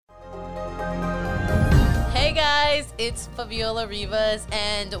guys, it's Faviola Rivas,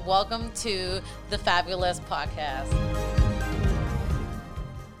 and welcome to the Fabulous podcast.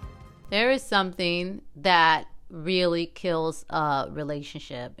 There is something that really kills a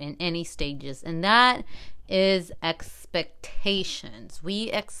relationship in any stages, and that is expectations. We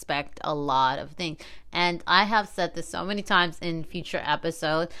expect a lot of things, and I have said this so many times in future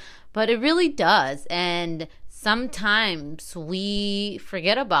episodes, but it really does. And sometimes we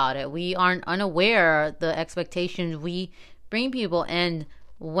forget about it. We aren't unaware the expectations we bring people. And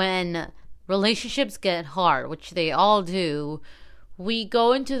when relationships get hard, which they all do, we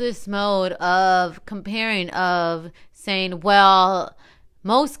go into this mode of comparing, of saying, well,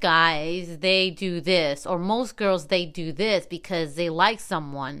 most guys, they do this, or most girls, they do this because they like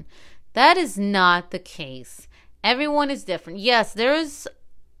someone. That is not the case. Everyone is different. Yes, there is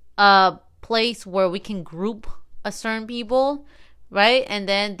a place where we can group a certain people, right? And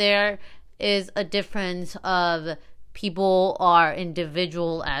then there is a difference of people are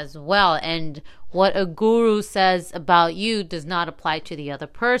individual as well, and what a guru says about you does not apply to the other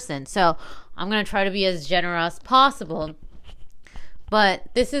person. So I'm going to try to be as generous as possible.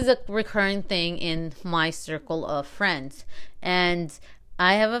 But this is a recurring thing in my circle of friends. And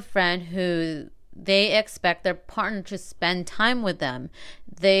I have a friend who they expect their partner to spend time with them.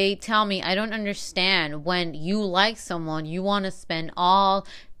 They tell me, I don't understand. When you like someone, you want to spend all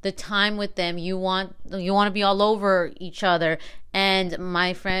the time with them. You want to be all over each other. And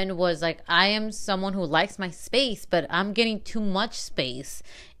my friend was like, I am someone who likes my space, but I'm getting too much space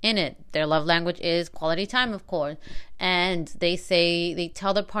in it. Their love language is quality time, of course. And they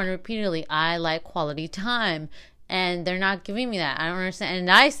tell their partner repeatedly, I like quality time. And they're not giving me that. I don't understand.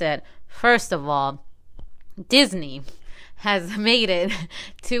 And I said, first of all, Disney has made it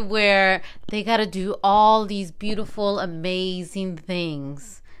to where they got to do all these beautiful, amazing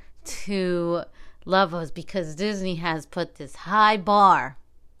things to love us, because Disney has put this high bar.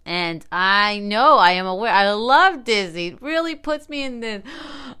 And I know, I am aware. I love Disney. It really puts me in this,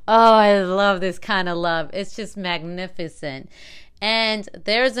 oh, I love this kind of love. It's just magnificent. And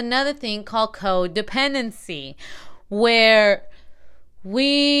there's another thing called codependency, where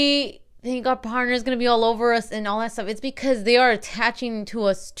we think our partner is going to be all over us and all that stuff. It's because they are attaching to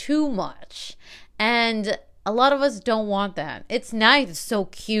us too much. And a lot of us don't want that. It's nice. It's so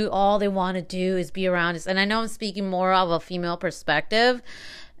cute. All they want to do is be around us. And I know I'm speaking more of a female perspective.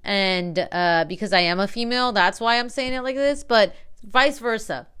 And because I am a female, that's why I'm saying it like this. But vice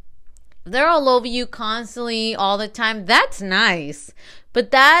versa. They're all over you constantly, all the time. That's nice. But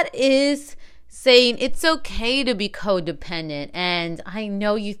that is saying it's okay to be codependent. And I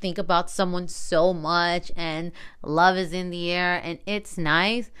know you think about someone so much and love is in the air and it's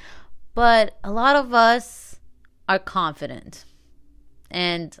nice. But a lot of us are confident.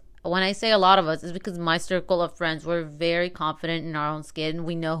 And when I say a lot of us, it's because my circle of friends, we're very confident in our own skin.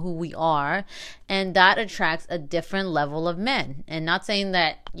 We know who we are. And that attracts a different level of men. And not saying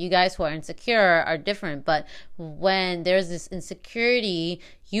that you guys who are insecure are different, but when there's this insecurity,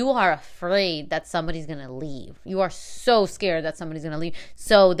 you are afraid that somebody's going to leave. You are so scared that somebody's going to leave.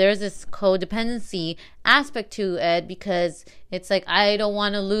 So there's this codependency aspect to it, because it's like, I don't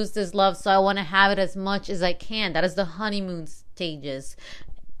want to lose this love, so I want to have it as much as I can. That is the honeymoon stages.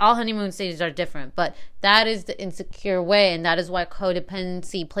 All honeymoon stages are different, but that is the insecure way, and that is why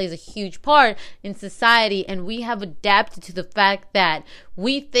codependency plays a huge part in society. And we have adapted to the fact that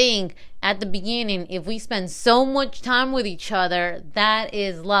we think at the beginning, if we spend so much time with each other, that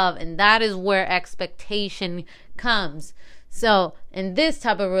is love, and that is where expectation comes. So in this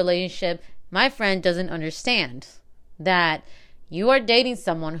type of relationship, my friend doesn't understand that you are dating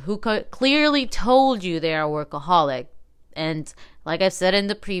someone who clearly told you they are a workaholic. And like I've said in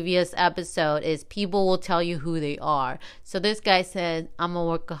the previous episode, is people will tell you who they are. So this guy said, I'm a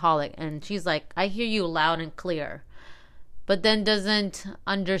workaholic. And she's like, I hear you loud and clear. But then doesn't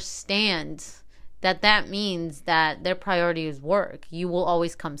understand that that means that their priority is work. You will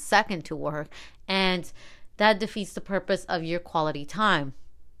always come second to work. And that defeats the purpose of your quality time.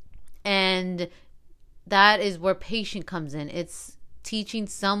 And that is where patience comes in. It's teaching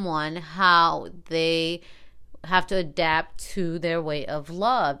someone how they have to adapt to their way of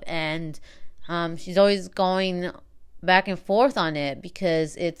love. And she's always going back and forth on it,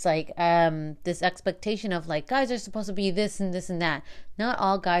 because it's like this expectation of like, guys are supposed to be this and this and that. Not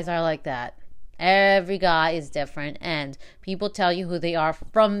all guys are like that. Every guy is different, and people tell you who they are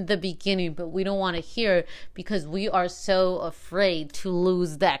from the beginning, but we don't want to hear it because we are so afraid to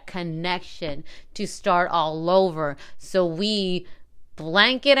lose that connection, to start all over. So we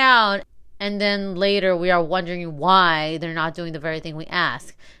blank it out, and then later we are wondering why they're not doing the very thing we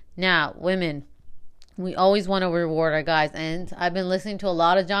ask. Now, women, We always want to reward our guys. And I've been listening to a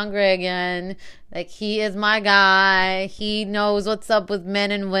lot of John Gray again. Like, he is my guy. He knows what's up with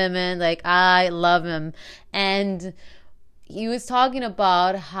men and women. Like, I love him. And he was talking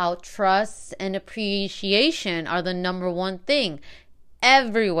about how trust and appreciation are the number one thing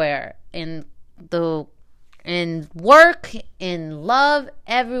everywhere, in work, in love,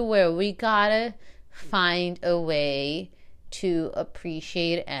 everywhere. We gotta find a way to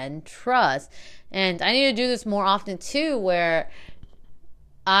appreciate and trust. And I need to do this more often too, where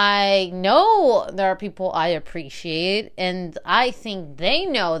I know there are people I appreciate, and I think they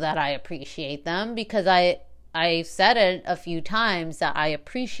know that I appreciate them, because I've said it a few times that I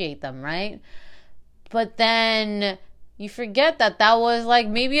appreciate them, right? But then you forget that was like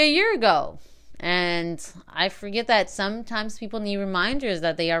maybe a year ago. And I forget that sometimes people need reminders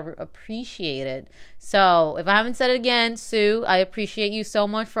that they are appreciated. So if I haven't said it again, Sue, I appreciate you so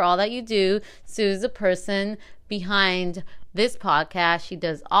much for all that you do. Sue's the person behind this podcast. She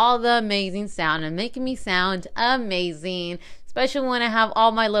does all the amazing sound and making me sound amazing, especially when I have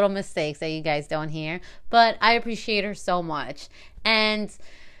all my little mistakes that you guys don't hear. But I appreciate her so much. And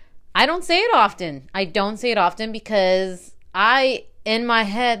I don't say it often. I don't say it often because I, in my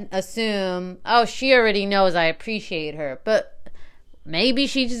head, assume, oh, she already knows I appreciate her. But maybe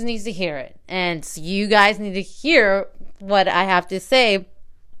she just needs to hear it. And you guys need to hear what I have to say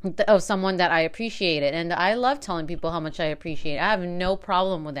of someone that I appreciate it. And I love telling people how much I appreciate it. I have no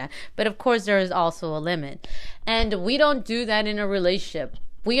problem with that. But of course, there is also a limit. And we don't do that in a relationship.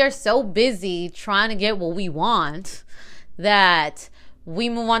 We are so busy trying to get what we want that we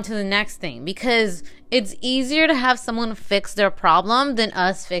move on to the next thing, because it's easier to have someone fix their problem than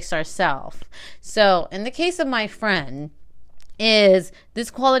us fix ourselves. So in the case of my friend, is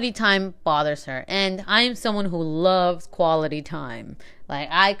this quality time bothers her, and I am someone who loves quality time. Like,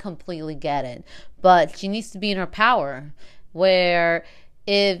 I completely get it, but she needs to be in her power, where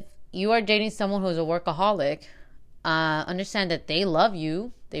if you are dating someone who's a workaholic, understand that they love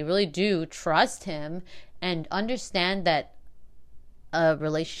you, they really do, trust him, and understand that a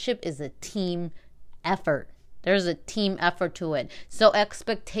relationship is a team effort. There's a team effort to it. So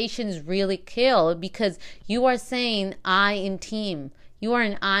expectations really kill, because you are saying I in team. You are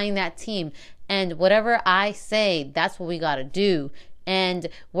an I in that team. And whatever I say, that's what we got to do. And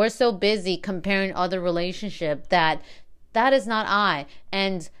we're so busy comparing other relationships that is not I.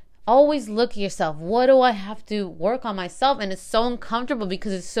 And always look at yourself. What do I have to work on myself? And it's so uncomfortable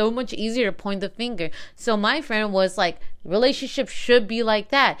because it's so much easier to point the finger. So my friend was like, relationships should be like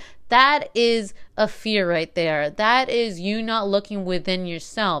that. That is a fear right there. That is you not looking within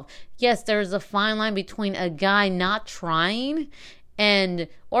yourself. Yes, there's a fine line between a guy not trying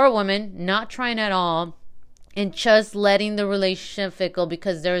or a woman not trying at all and just letting the relationship fickle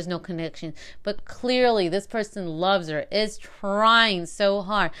because there is no connection. But clearly this person loves her, is trying so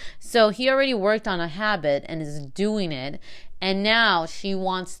hard. So he already worked on a habit and is doing it. And now she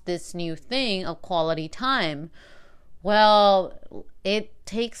wants this new thing of quality time. Well, it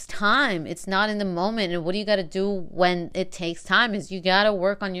takes time. It's not in the moment. And what do you got to do when it takes time is you got to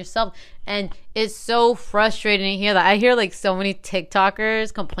work on yourself. And it's so frustrating to hear that. I hear like so many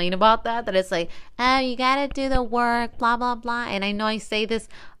TikTokers complain about that it's like, oh, you got to do the work, blah, blah, blah. And I know I say this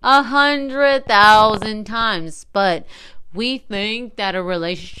 100,000 times, but we think that a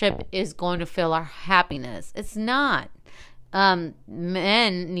relationship is going to fill our happiness. It's not. Men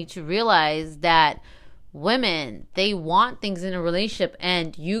need to realize that women, they want things in a relationship,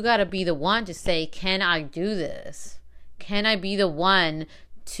 and you got to be the one to say, can I do this? Can I be the one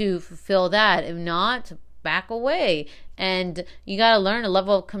to fulfill that? If not, back away. And you got to learn a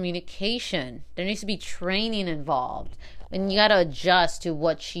level of communication. There needs to be training involved, and you got to adjust to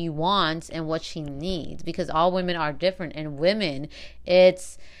what she wants and what she needs, because all women are different. And women,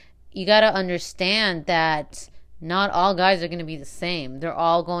 you got to understand that not all guys are going to be the same. They're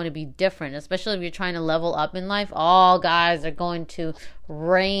all going to be different, especially if you're trying to level up in life. All guys are going to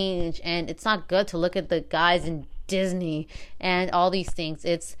range, and it's not good to look at the guys in Disney and all these things.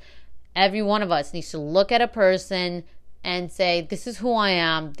 It's every one of us needs to look at a person and say, this is who I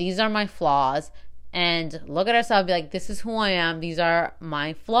am. These are my flaws. And look at ourselves and be like, this is who I am. These are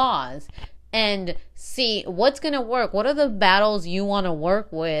my flaws. And see what's going to work. What are the battles you want to work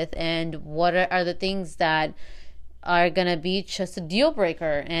with? And what are the things that are gonna be just a deal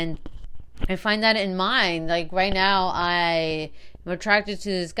breaker? And I find that in mine. Like right now, I am attracted to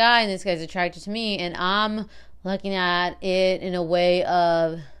this guy, and this guy's attracted to me, and I'm looking at it in a way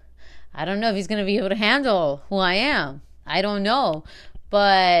of, I don't know if he's gonna be able to handle who I am. I don't know,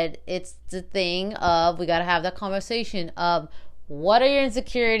 but it's the thing of we gotta have that conversation of what are your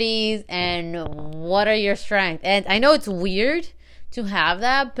insecurities and what are your strengths. And I know it's weird to have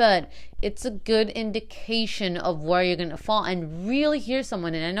that, but it's a good indication of where you're gonna fall, and really hear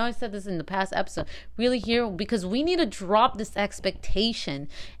someone. And I know I said this in the past episode, really hear, because we need to drop this expectation.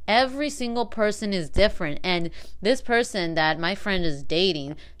 Every single person is different, and this person that my friend is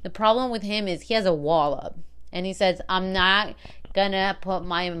dating, the problem with him is he has a wall up, and he says, I'm not gonna put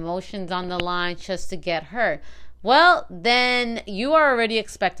my emotions on the line just to get her. Well, then you are already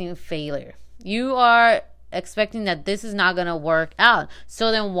expecting failure. You are expecting that this is not gonna work out.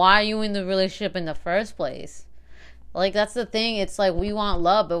 So then why are you in the relationship in the first place? Like, that's the thing. It's like, we want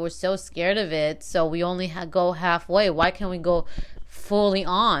love, but we're so scared of it, so we only go halfway. Why can't we go fully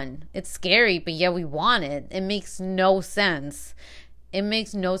on? It's scary, but yeah, we want it. It makes no sense. It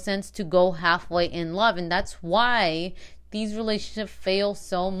makes no sense to go halfway in love, and that's why these relationships fail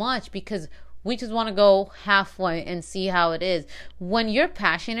so much, because we just want to go halfway and see how it is. When you're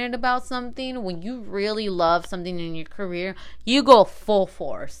passionate about something, when you really love something in your career, you go full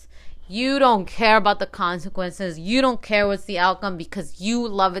force. You don't care about the consequences. You don't care what's the outcome, because you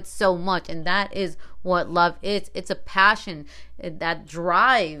love it so much. And that is what love is. It's a passion that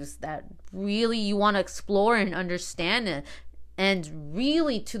drives, that really you want to explore and understand it. And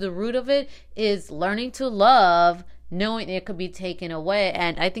really, to the root of it is learning to love, knowing it could be taken away.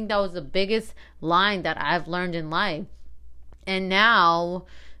 And I think that was the biggest line that I've learned in life. And now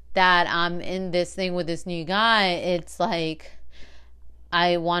that I'm in this thing with this new guy, it's like,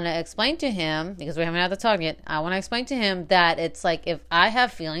 I want to explain to him, because we haven't had the talk yet, I want to explain to him that it's like, if I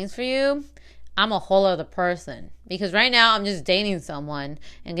have feelings for you, I'm a whole other person. Because right now I'm just dating someone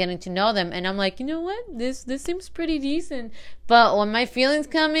and getting to know them, and I'm like, you know what, this seems pretty decent. But when my feelings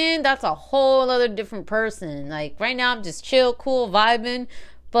come in, that's a whole other different person. Like, right now I'm just chill, cool, vibing.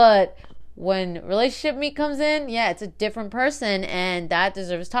 But when relationship meat comes in, yeah, it's a different person, and that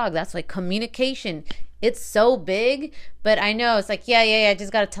deserves talk. That's like communication. It's so big, but I know it's like, yeah, I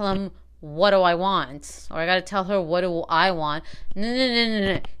just gotta tell him, what do I want? Or I gotta tell her, what do I want?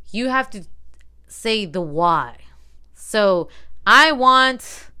 No. You have to say the why. So, I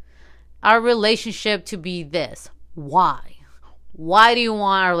want our relationship to be this. Why? Why do you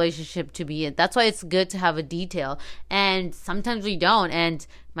want our relationship to be it? That's why it's good to have a detail. And sometimes we don't. And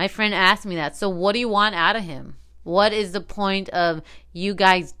my friend asked me that. So what do you want out of him? What is the point of you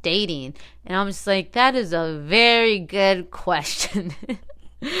guys dating? And I'm just like, that is a very good question.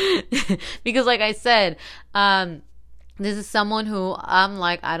 Because like I said, this is someone who I'm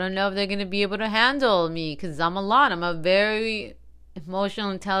like, I don't know if they're going to be able to handle me, because I'm a very emotional,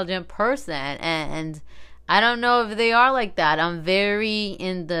 intelligent person. And I don't know if they are like that. I'm very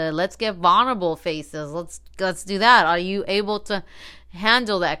in the let's get vulnerable phases. Let's do that. Are you able to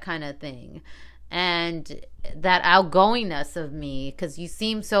handle that kind of thing? And that outgoingness of me, because you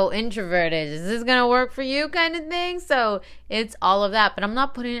seem so introverted. Is this going to work for you, kind of thing? So it's all of that. But I'm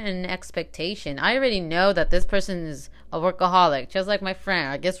not putting in an expectation. I already know that this person is a workaholic, just like my friend.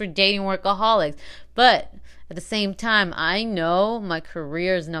 I guess we're dating workaholics. But at the same time, I know my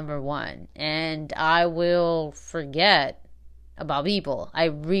career is number one, and I will forget about people. I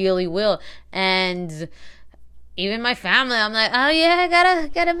really will. And even my family, I'm like, oh yeah, I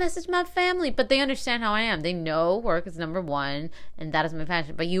gotta message my family. But they understand how I am. They know work is number one, and that is my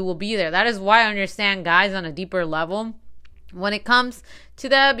passion. But you will be there. That is why I understand guys on a deeper level when it comes to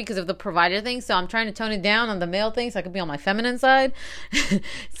that, because of the provider thing. So I'm trying to tone it down on the male thing so I can be on my feminine side.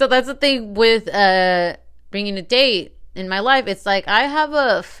 So that's the thing with bringing a date in my life. It's like, I have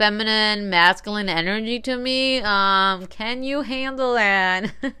a feminine, masculine energy to me. Can you handle that?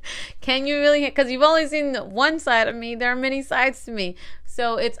 Can you really? Because you've only seen one side of me. There are many sides to me.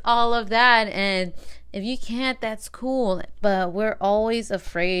 So it's all of that. And if you can't, that's cool. But we're always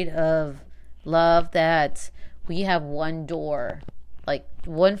afraid of love, that we have one door, like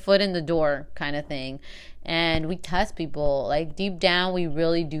one foot in the door kind of thing. And we test people. Like, deep down, we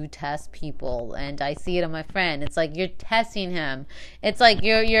really do test people. And I see it in my friend. It's like, you're testing him. It's like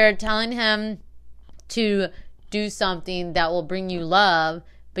you're telling him to do something that will bring you love,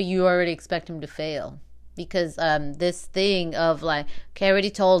 but you already expect him to fail. Because this thing of like, okay, I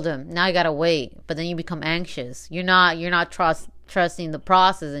already told him, now I gotta wait. But then you become anxious. You're not trusting the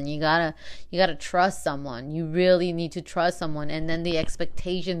process, and you gotta trust someone. You really need to trust someone. And then the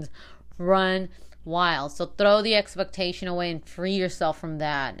expectations run wild. So throw the expectation away and free yourself from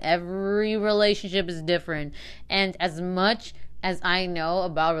that. Every relationship is different. And as much as I know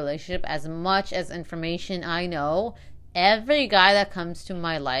about relationship, as much as information I know, every guy that comes to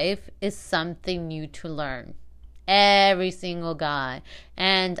my life is something new to learn. Every single guy.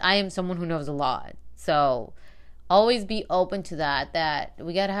 And I am someone who knows a lot. So always be open to that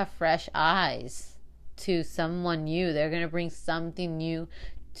we gotta have fresh eyes to someone new. They're gonna bring something new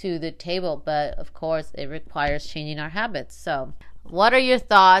to the table, but of course it requires changing our habits. So what are your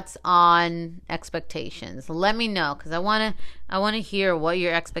thoughts on expectations? Let me know, because I want to hear what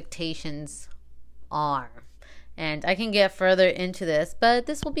your expectations are. And I can get further into this, but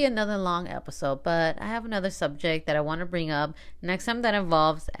this will be another long episode. But I have another subject that I want to bring up next time that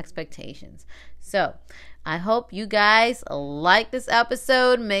involves expectations. So I hope you guys like this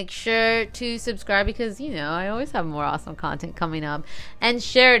episode. Make sure to subscribe, because, I always have more awesome content coming up. And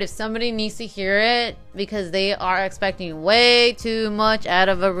share it if somebody needs to hear it, because they are expecting way too much out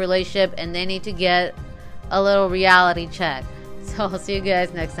of a relationship and they need to get a little reality check. So I'll see you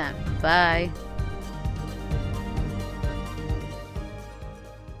guys next time. Bye.